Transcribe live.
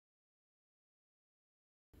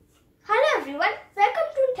everyone, welcome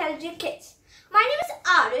to Intelligent Kids. My name is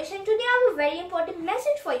Arish and today I have a very important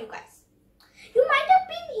message for you guys. You might have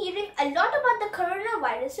been hearing a lot about the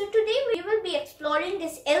coronavirus, so today we will be exploring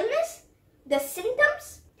this illness, the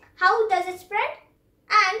symptoms, how does it spread,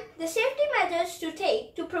 and the safety measures to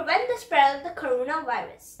take to prevent the spread of the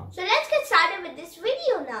coronavirus. So let's get started with this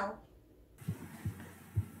video now.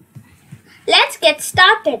 Let's get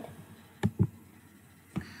started.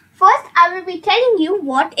 First, I will be telling you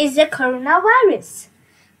what is the coronavirus.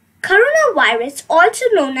 Coronavirus, also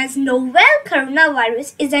known as novel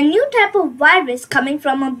coronavirus, is a new type of virus coming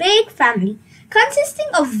from a big family consisting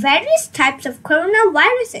of various types of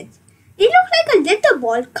coronaviruses. They look like a little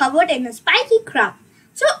ball covered in a spiky crown,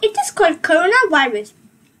 so it is called coronavirus.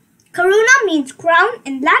 Corona means crown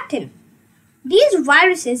in Latin. These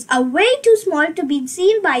viruses are way too small to be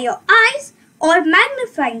seen by your eyes or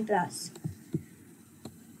magnifying glass.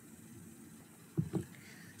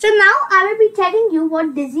 So now I will be telling you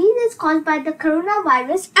what disease is caused by the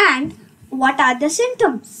coronavirus and what are the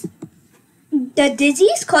symptoms. The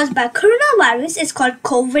disease caused by coronavirus is called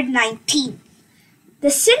Covid-19. The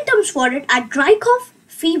symptoms for it are dry cough,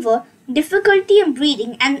 fever, difficulty in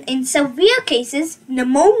breathing, and in severe cases,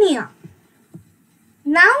 pneumonia.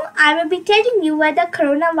 Now I will be telling you where the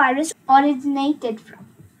coronavirus originated from.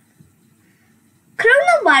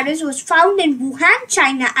 Coronavirus was found in Wuhan,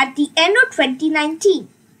 China at the end of 2019.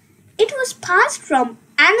 It was passed from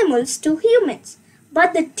animals to humans,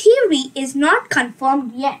 but the theory is not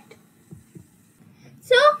confirmed yet.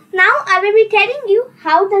 So now I will be telling you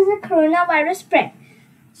how does the coronavirus spread.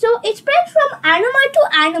 So it spreads from animal to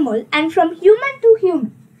animal and from human to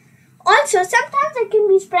human. Also, sometimes it can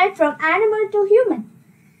be spread from animal to human.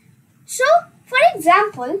 So, for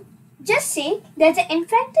example, just say there's an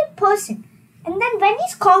infected person and then when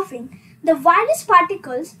he's coughing, the virus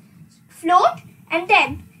particles float and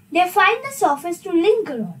then they find the surface to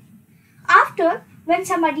linger on. After, when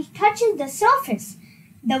somebody touches the surface,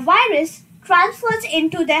 the virus transfers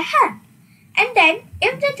into their hand. And then,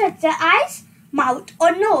 if they touch their eyes, mouth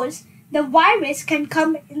or nose, the virus can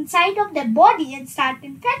come inside of their body and start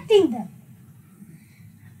infecting them.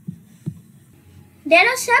 There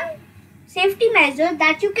are some safety measures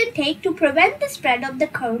that you can take to prevent the spread of the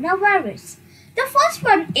coronavirus. The first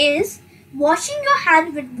one is washing your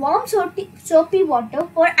hands with warm soapy water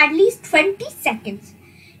for at least 20 seconds.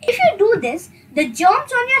 If you do this, the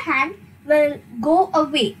germs on your hand will go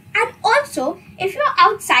away. And also, if you're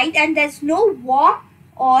outside and there's no warm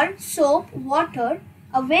or soap water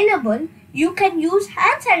available, you can use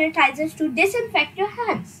hand sanitizers to disinfect your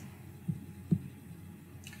hands.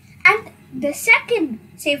 And the second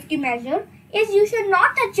safety measure is you should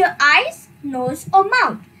not touch your eyes, nose or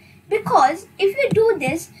mouth. Because if you do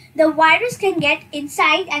this, the virus can get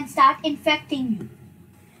inside and start infecting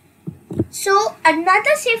you. So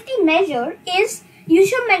another safety measure is you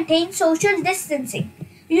should maintain social distancing.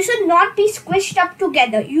 You should not be squished up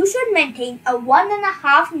together. You should maintain a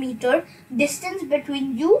 1.5 meter distance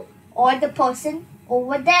between you or the person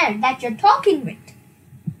over there that you're talking with.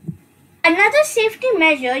 Another safety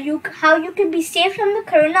measure, how you can be safe from the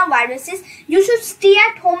coronavirus is you should stay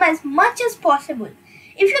at home as much as possible.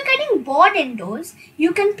 If you're getting bored indoors,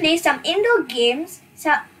 you can play some indoor games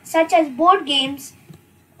such as board games,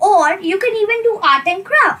 or you can even do art and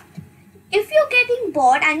craft. If you're getting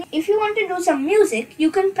bored and if you want to do some music,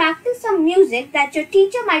 you can practice some music that your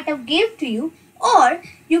teacher might have gave to you, or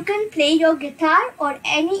you can play your guitar or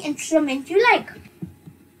any instrument you like.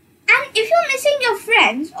 And if you're missing your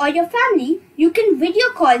friends or your family, you can video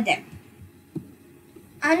call them.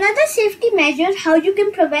 Another safety measure how you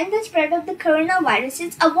can prevent the spread of the coronavirus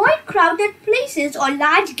is avoid crowded places or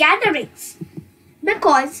large gatherings.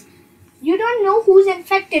 Because you don't know who's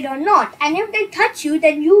infected or not, and if they touch you,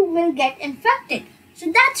 then you will get infected.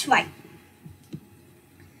 So that's why.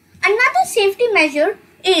 Another safety measure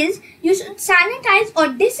is you should sanitize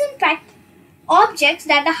or disinfect objects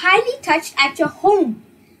that are highly touched at your home,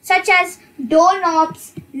 such as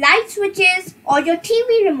doorknobs, light switches, or your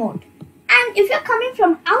TV remote. And if you're coming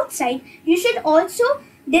from outside, you should also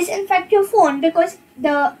disinfect your phone because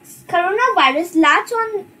the coronavirus lasts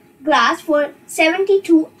on glass for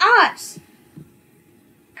 72 hours.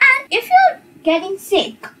 And if you're getting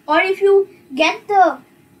sick or if you get the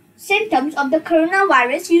symptoms of the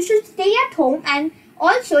coronavirus, you should stay at home and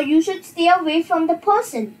also you should stay away from the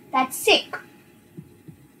person that's sick.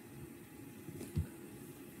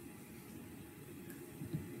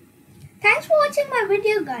 Thanks for watching my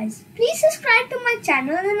video, guys. Please subscribe to my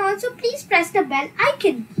channel and also please press the bell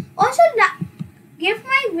icon. Also give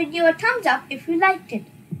my video a thumbs up if you liked it.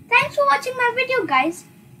 Thanks for watching my video, guys.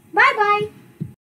 Bye bye.